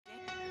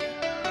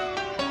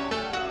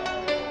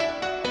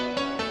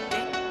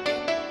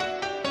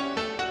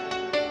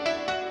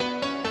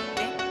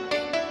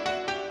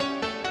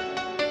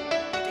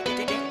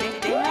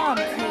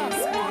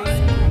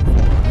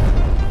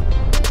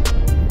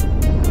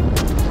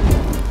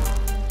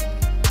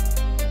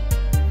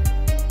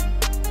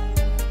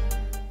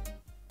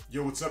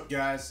What's up,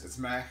 guys? It's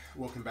Mac.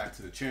 Welcome back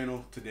to the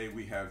channel. Today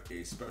we have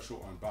a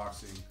special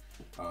unboxing.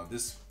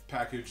 This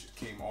package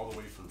came all the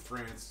way from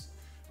France.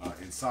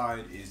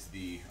 Inside is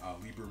the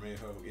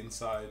Bermejo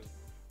inside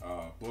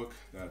book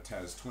that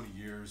has 20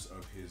 years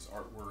of his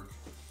artwork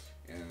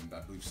and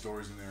I believe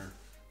stories in there.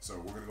 So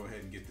we're gonna go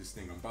ahead and get this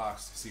thing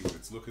unboxed, see what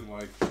it's looking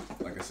like.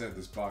 Like I said,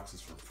 this box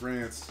is from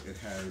France. It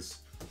has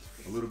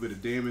a little bit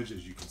of damage,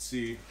 as you can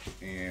see,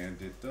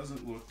 and it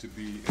doesn't look to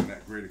be in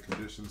that great a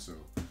condition. So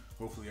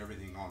hopefully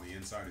everything on the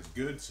inside is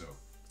good. So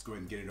let's go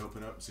ahead and get it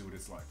opened up and see what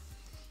it's like.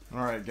 All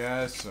right,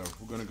 guys. So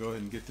we're gonna go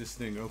ahead and get this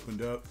thing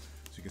opened up,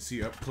 so you can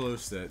see up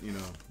close that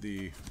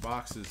the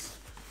box is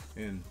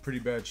in pretty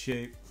bad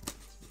shape.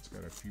 It's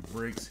got a few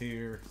breaks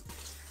here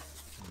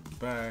on the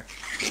back.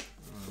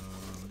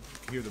 You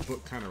can hear the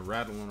book kind of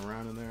rattling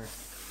around in there.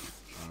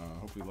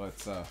 Hopefully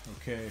that's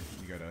okay.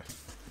 You got a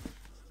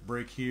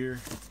break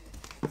here,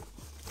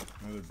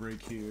 another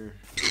break here,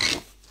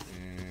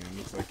 and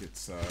looks like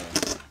it's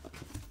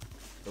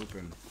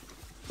open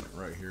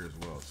right here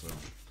as well. So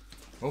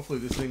hopefully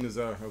this thing is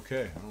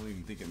okay. I don't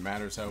even think it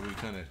matters how we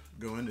kind of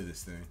go into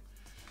this thing.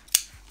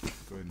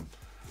 Go ahead and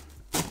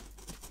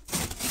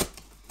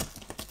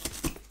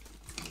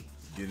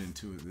get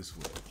into it this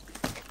way.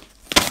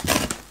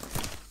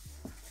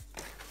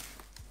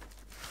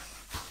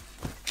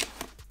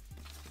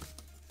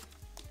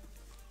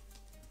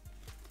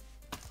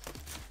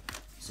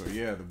 So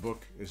yeah, the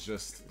book is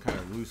just kind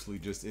of loosely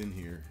just in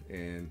here,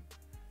 and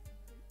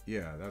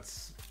yeah,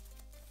 that's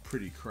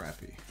pretty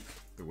crappy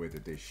the way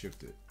that they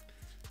shipped it.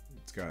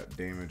 It's got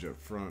damage up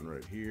front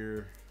right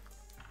here.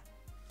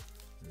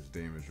 There's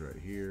damage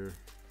right here.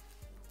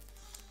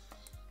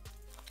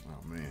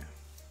 Oh man.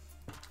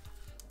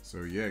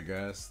 So yeah,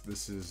 guys,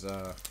 this is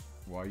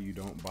why you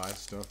don't buy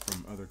stuff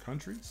from other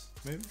countries,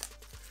 maybe?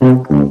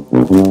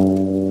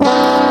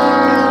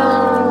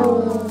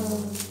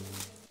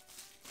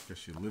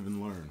 Guess you live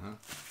and learn, huh?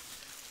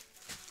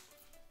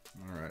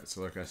 Alright,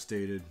 so like I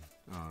stated,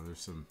 there's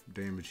some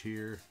damage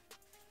here.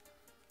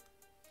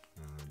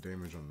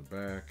 Damage on the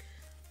back.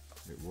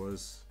 It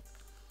was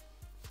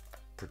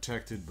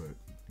protected, but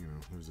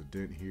there's a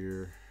dent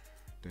here,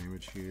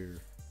 damage here,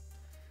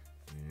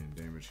 and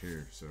damage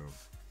here. So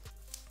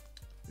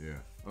yeah,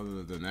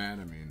 other than that,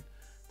 I mean,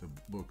 the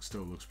book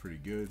still looks pretty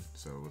good.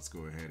 So let's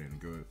go ahead and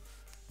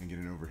get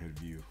an overhead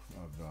view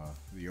of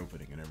the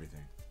opening and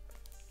everything.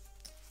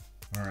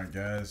 All right,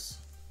 guys,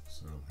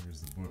 so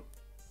here's the book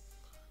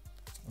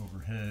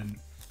overhead,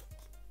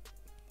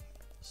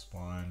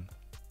 spine,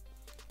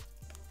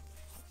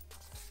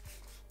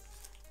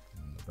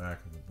 and the back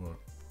of the book.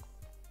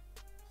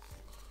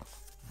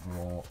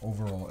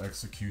 Overall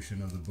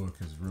execution of the book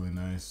is really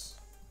nice.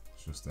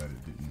 It's just that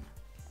it didn't,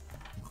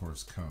 of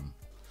course, come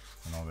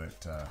in all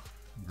that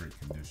great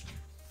condition.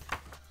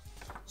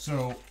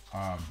 So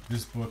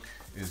this book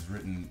is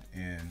written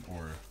in,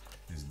 or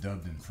is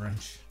dubbed in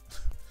French,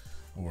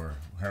 or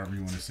however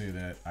you want to say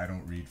that. I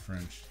don't read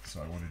French,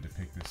 so I wanted to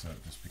pick this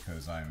up just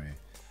because I'm a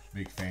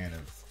big fan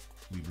of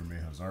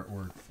Bermejo's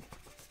artwork.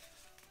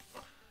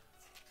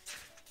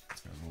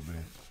 It's got a little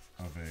bit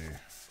of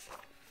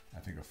I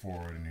think a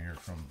forward in here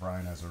from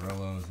Brian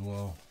Azzarello as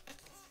well.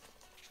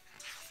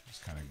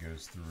 Just kind of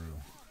goes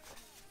through.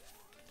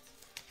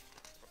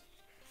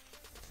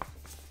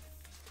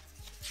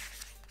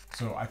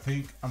 So I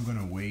think I'm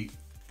gonna wait,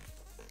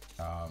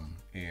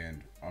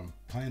 and I'm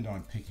planned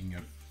on picking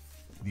up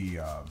the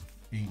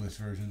English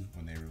version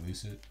when they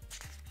release it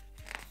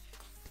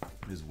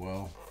as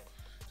well.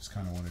 Just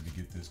kind of wanted to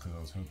get this because I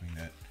was hoping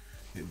that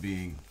it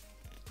being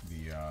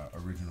the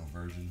original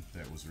version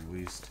that was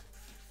released,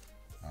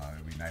 it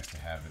would be nice to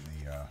have in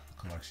the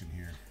collection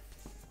here.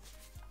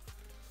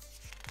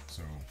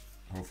 So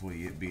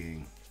hopefully it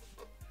being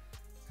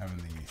having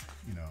the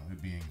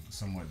it being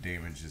somewhat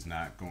damaged is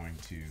not going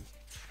to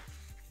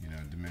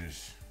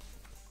diminish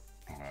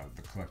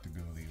the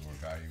collectability or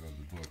value of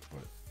the book,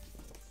 but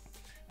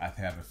I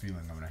have a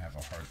feeling I'm going to have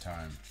a hard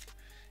time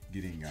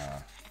getting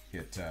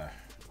it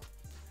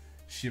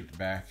shipped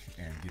back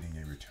and getting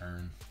a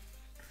return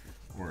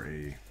or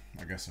I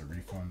guess a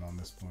refund on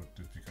this book,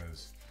 just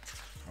because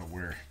of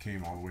where it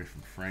came all the way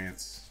from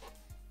France.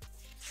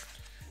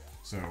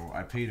 So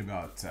I paid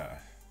about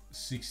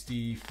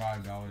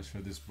 $65 for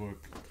this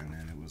book, and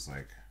then it was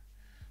like,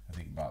 I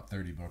think about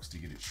 $30 to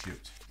get it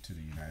shipped to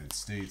the United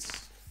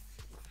States.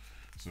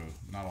 So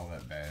not all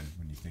that bad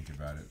when you think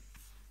about it,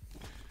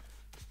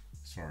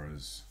 as far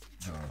as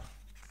the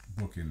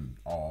book and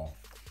all.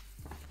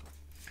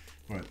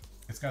 But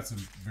it's got some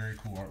very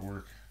cool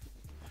artwork.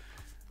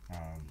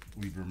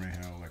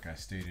 Bermejo, like I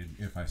stated,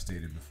 if I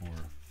stated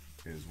before,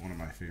 is one of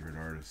my favorite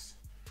artists.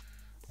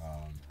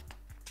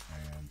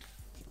 And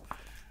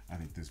I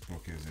think this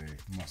book is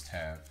a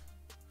must-have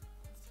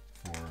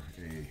for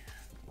a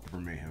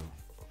Bermejo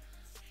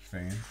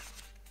fan.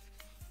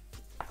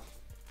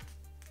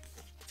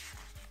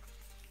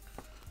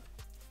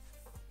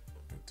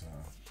 But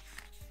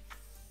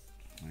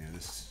yeah,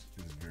 this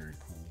is very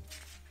cool.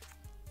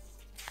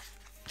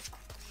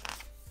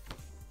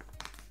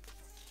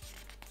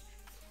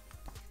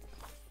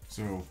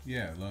 So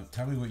yeah,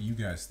 tell me what you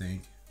guys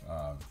think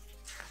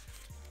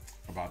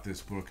about this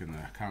book in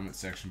the comment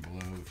section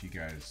below. If you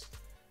guys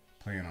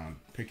plan on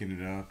picking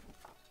it up,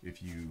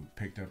 if you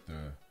picked up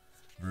the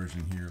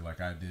version here like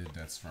I did,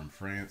 that's from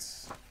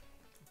France.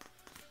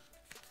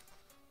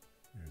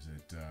 There's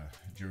it,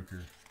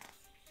 Joker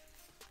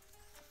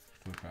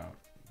flip out,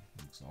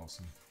 looks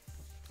awesome.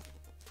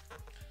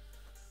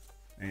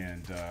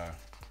 And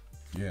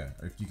yeah,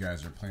 if you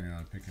guys are planning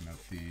on picking up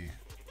the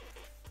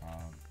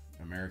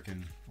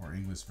American or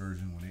English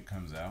version when it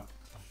comes out,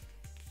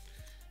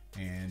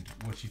 and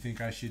what you think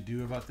I should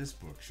do about this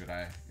book. Should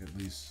I at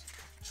least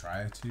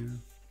try to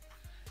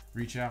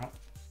reach out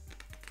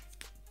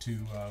to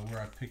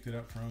where I picked it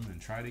up from and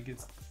try to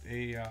get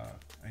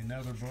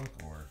another book,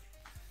 or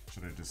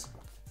should I just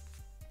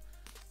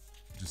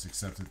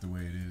accept it the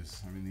way it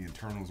is? I mean, the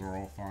internals are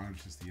all fine,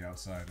 it's just the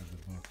outside of the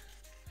book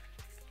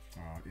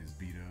is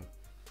beat up.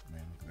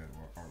 Man, look at that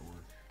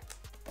artwork.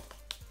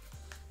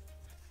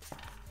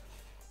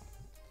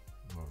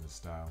 Love his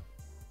style.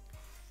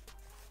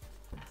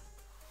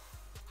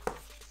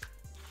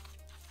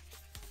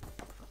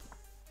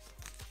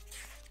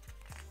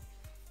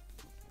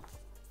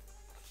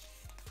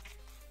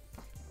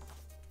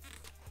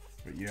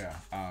 But yeah,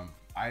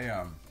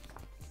 I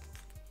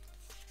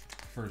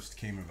first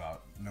came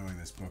about knowing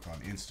this book on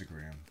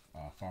Instagram,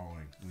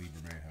 following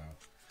Bermejo,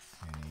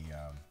 and he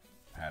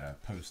had a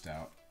post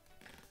out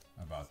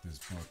about this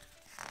book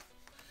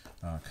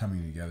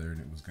coming together, and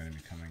it was going to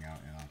be coming out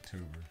in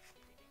October.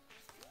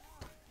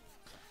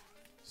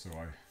 So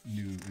I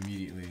knew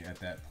immediately at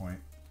that point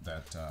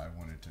that I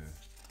wanted to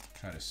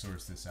try to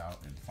source this out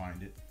and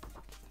find it.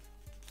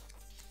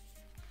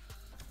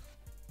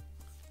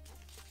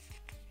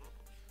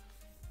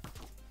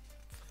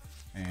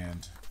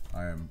 And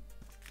I am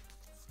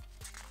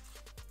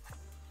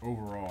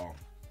overall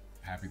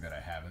happy that I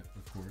have it,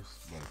 of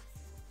course, but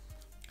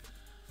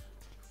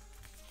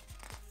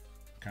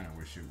kind of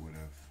wish it would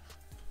have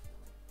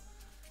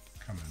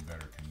come in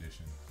better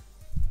condition.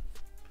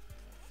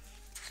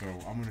 So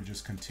I'm going to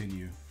just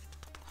continue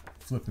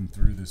flipping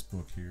through this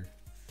book here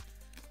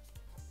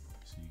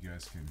so you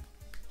guys can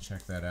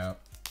check that out.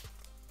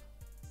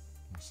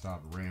 I'll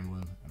stop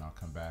rambling and I'll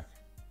come back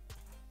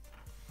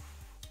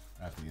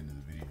at the end of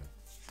the video.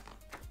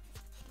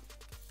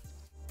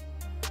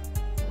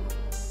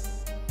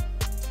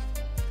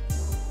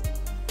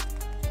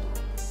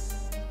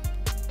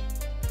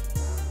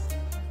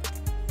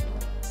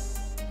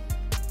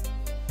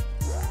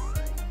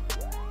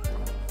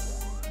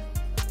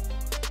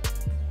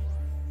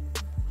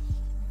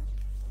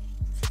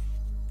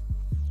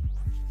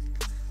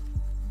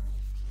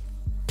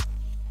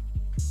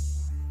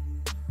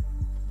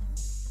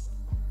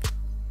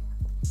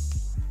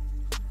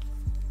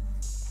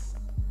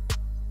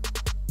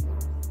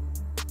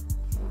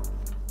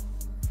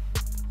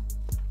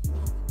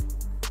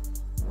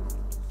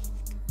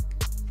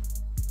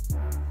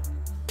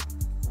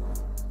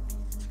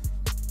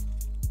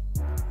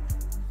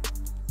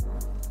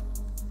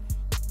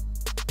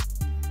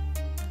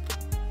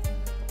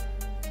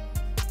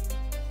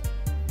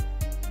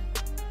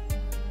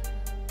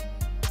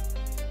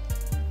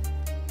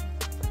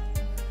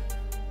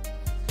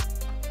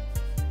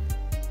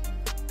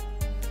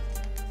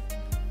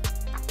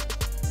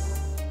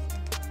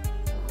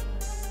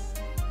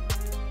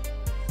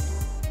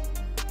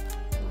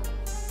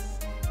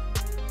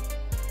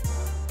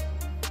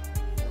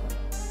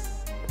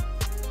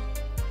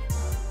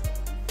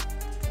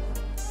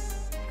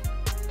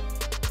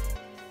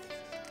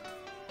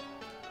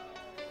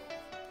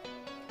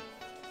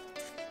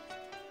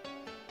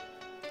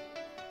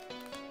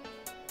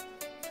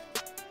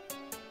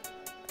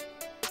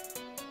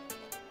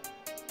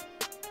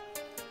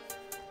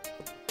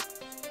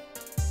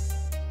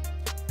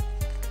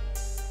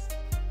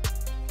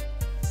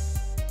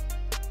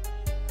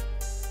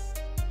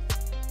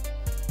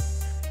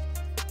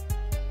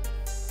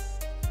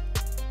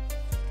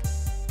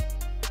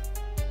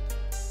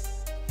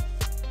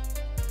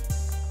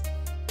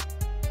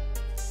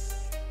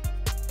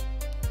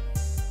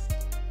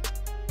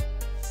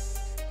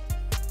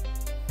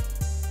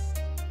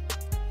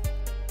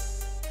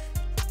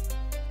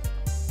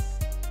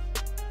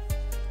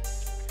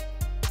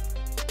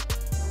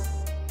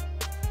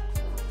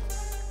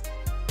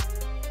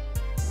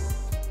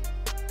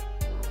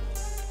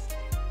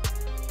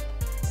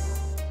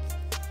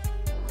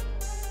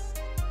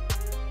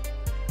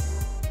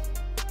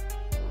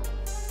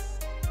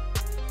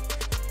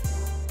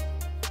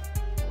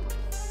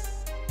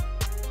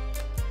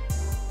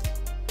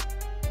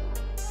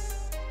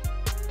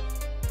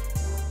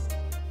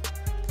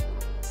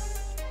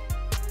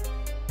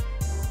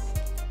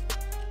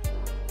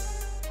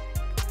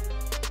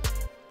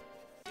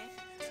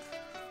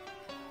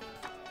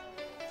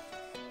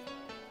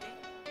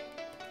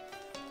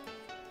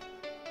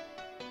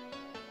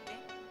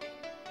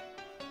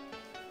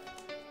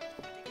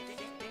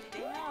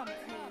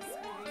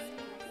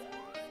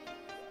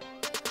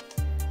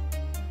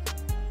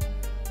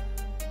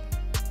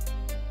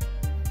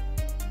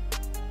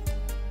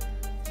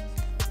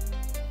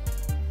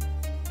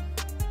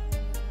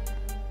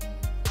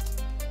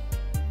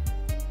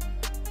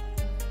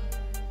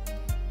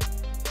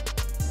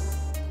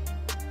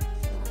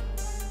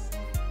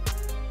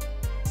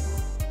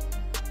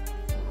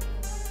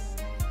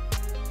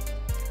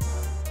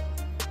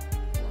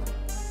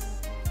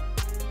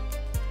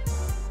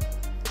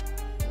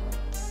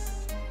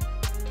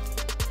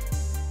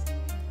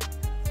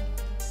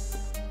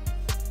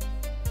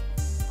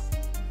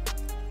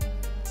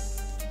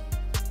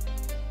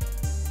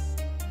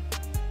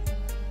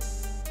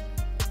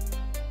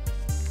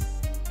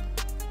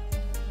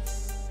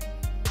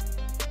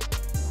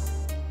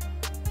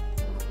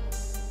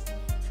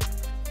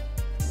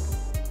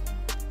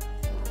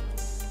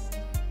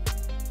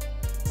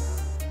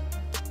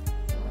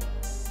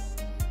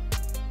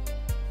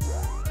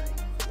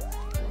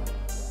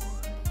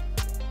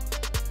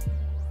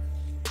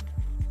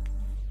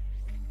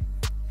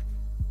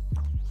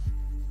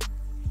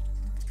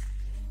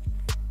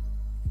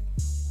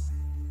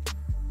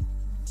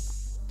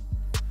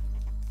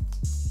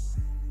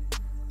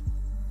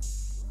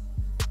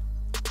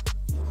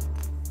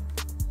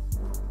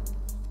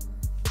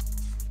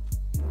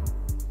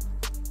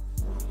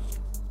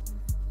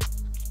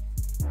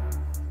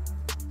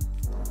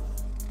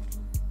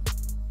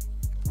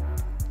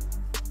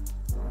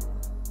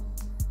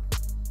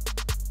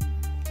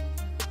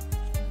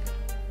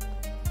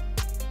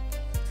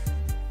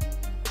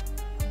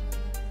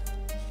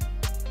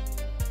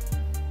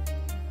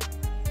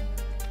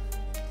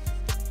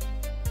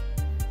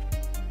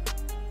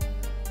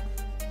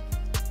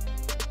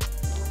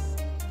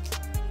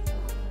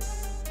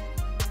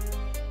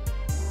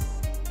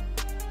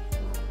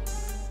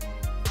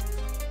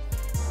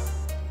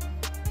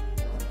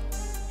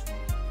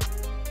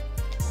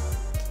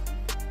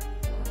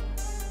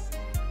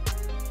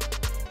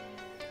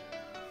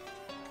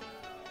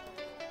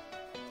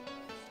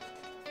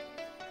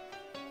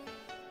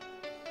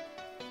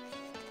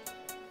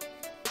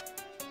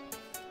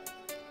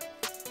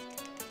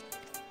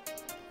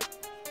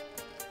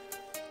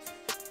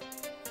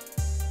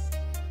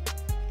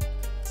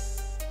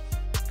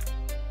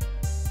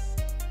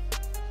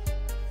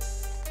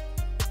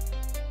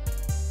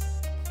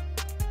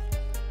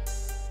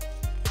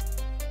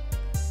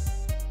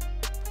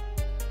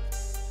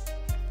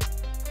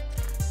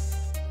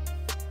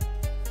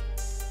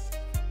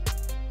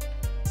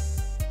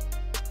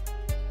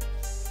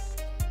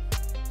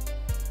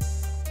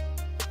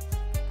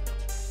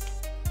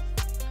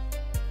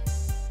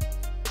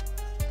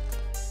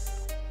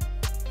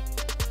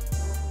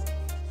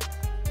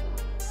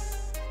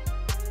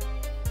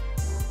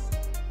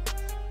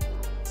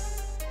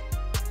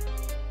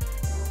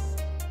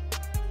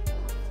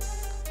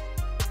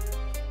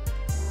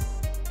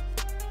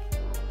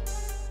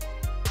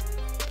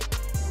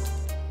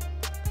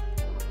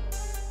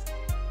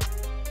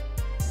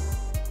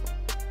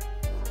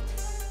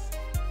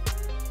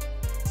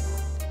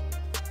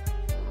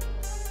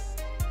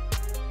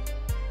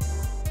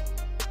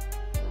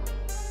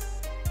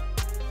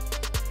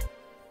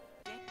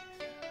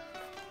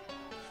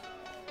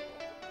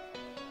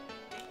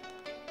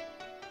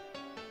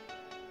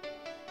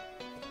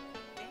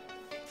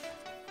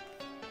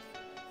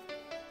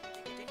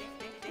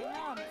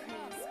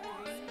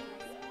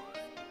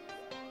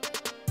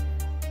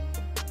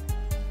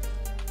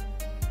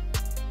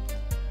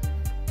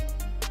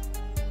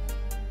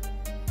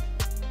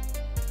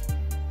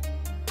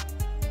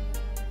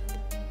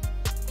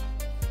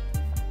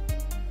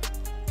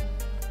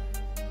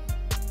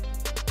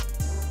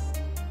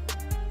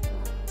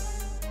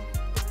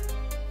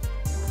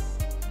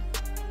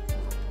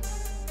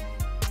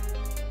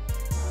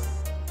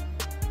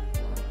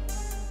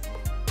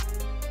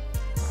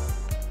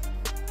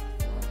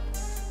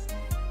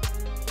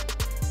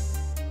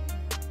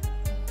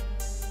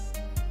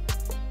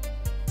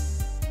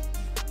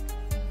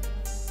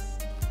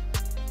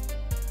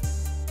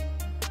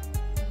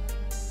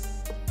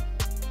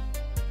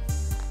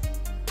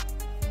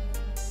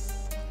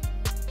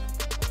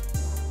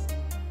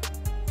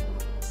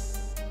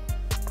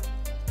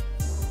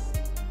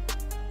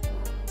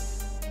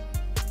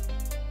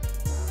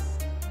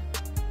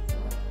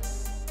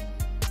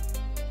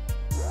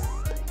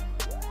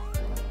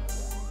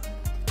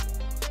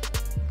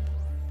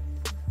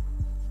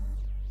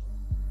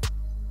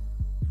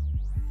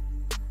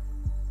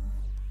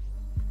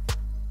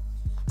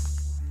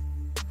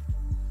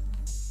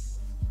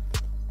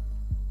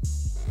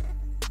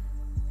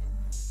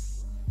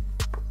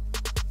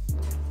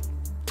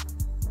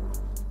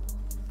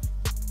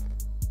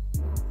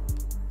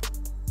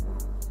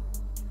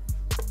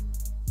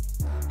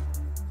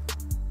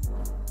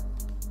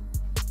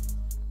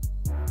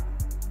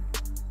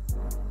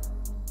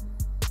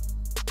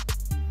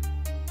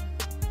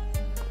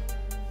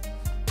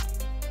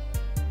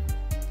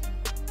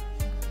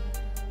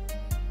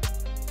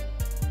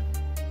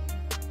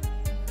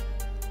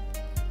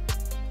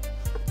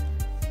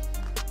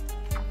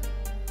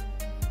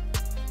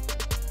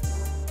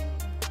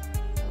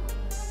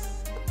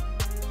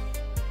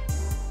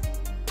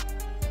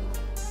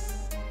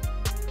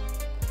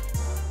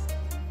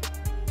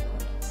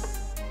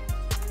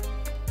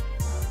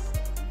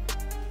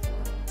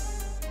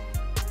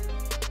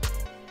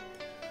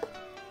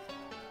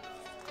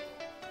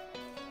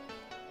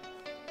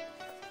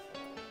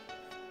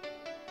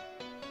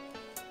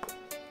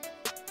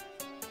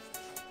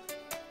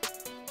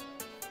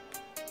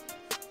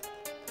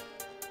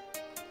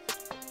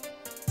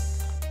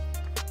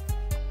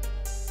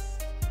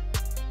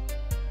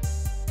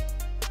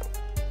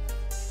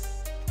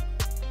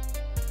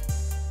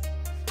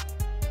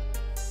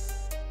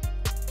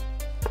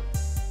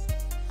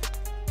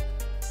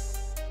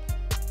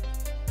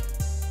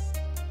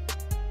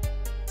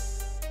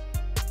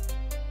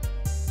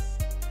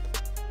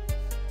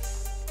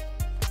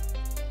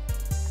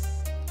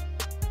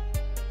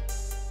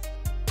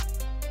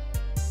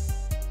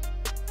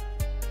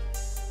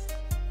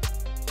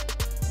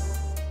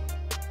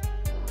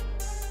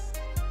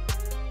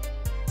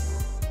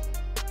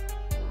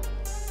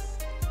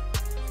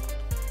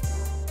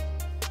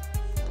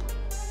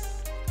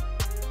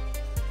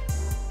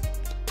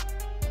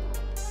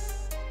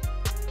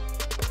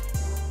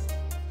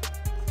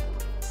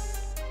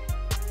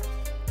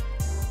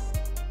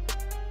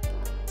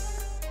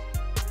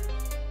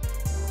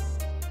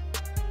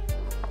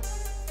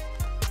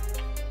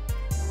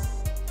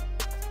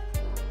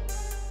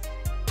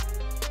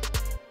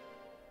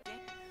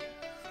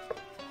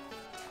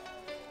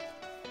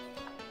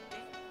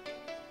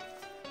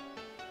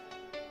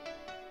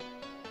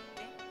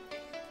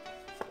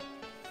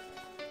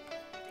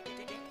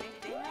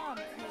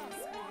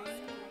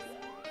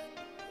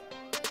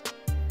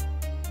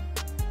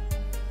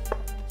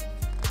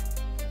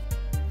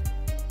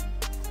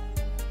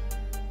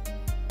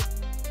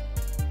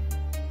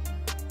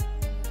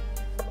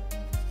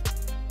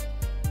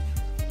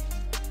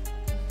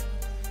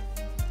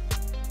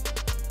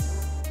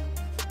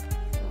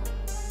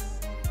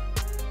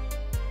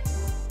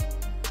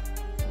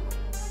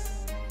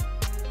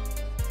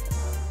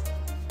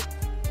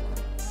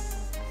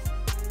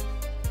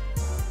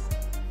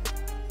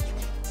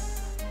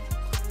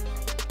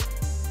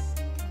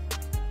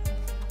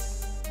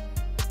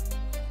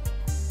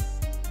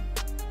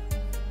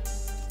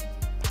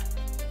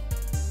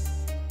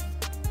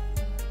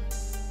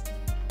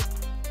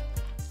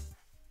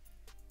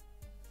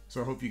 So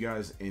I hope you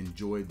guys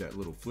enjoyed that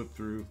little flip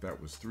through. That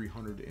was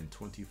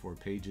 324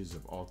 pages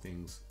of all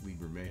things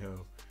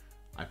Bermejo.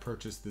 I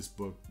purchased this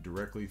book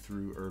directly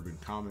through Urban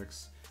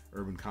Comics.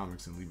 Urban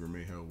Comics and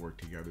Bermejo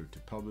worked together to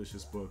publish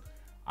this book.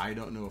 I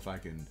don't know if I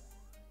can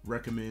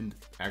recommend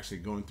actually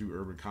going through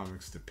Urban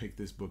Comics to pick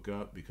this book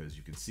up, because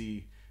you can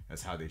see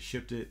that's how they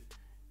shipped it.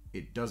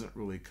 It doesn't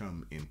really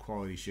come in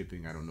quality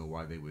shipping. I don't know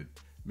why they would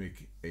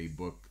make a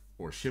book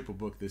or ship a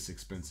book this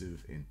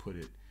expensive and put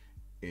it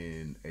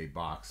in a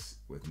box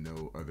with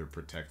no other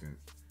protectant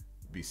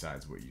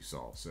besides what you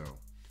saw. So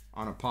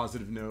on a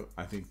positive note,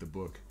 I think the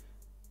book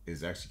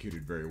is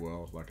executed very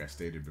well. Like I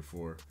stated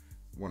before,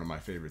 one of my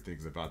favorite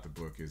things about the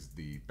book is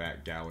the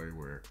back gallery,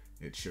 where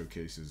it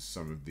showcases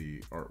some of the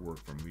artwork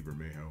from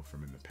Bermejo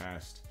from in the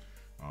past.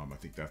 I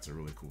think that's a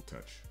really cool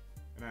touch.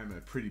 And I'm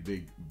a pretty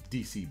big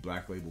DC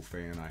Black Label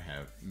fan. I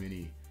have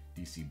many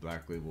DC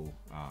Black Label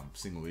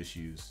single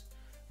issues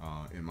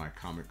in my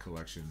comic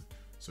collection.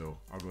 So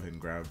I'll go ahead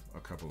and grab a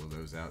couple of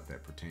those out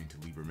that pertain to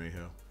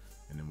Bermejo,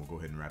 and then we'll go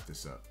ahead and wrap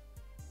this up.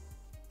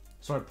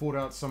 So I pulled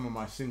out some of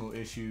my single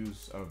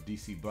issues of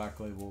DC Black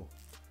Label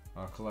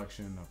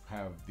collection. I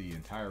have the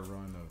entire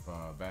run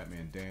of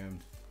Batman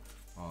Damned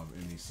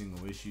in these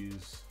single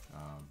issues.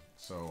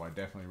 So I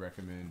definitely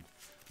recommend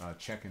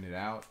checking it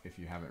out if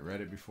you haven't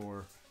read it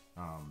before.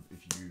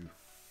 If you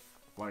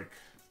like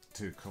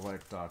to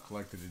collect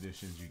collected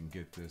editions, you can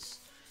get this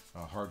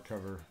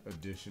hardcover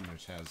edition,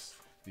 which has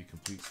the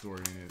complete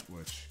story in it,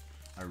 which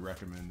I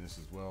recommend this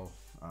as well.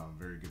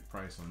 Very good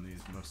price on these.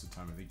 Most of the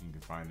time I think you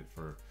can find it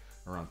for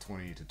around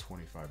 $20 to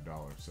 $25.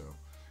 So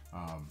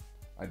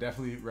I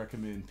definitely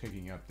recommend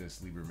picking up this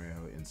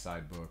Bermejo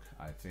Inside book.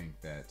 I think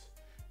that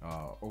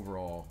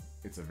overall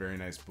it's a very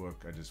nice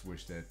book. I just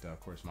wish that of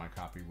course my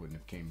copy wouldn't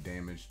have came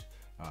damaged,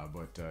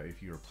 but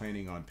if you're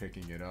planning on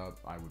picking it up,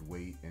 I would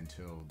wait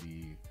until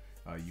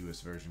the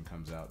US version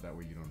comes out. That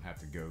way you don't have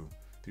to go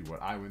through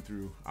what I went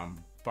through. I'm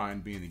fine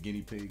being a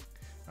guinea pig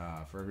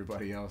for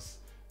everybody else.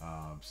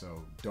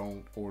 So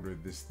don't order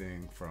this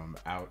thing from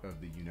out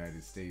of the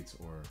United States,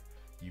 or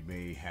you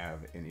may have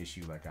an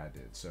issue like I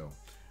did. So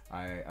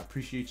I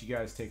appreciate you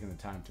guys taking the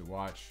time to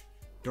watch.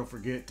 Don't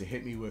forget to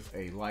hit me with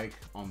a like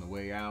on the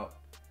way out.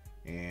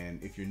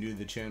 And if you're new to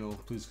the channel,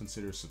 please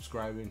consider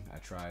subscribing. I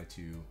try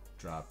to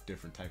drop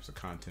different types of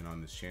content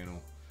on this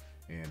channel,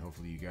 and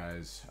hopefully you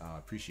guys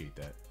appreciate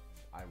that.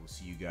 I will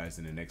see you guys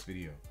in the next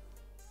video.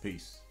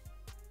 Peace.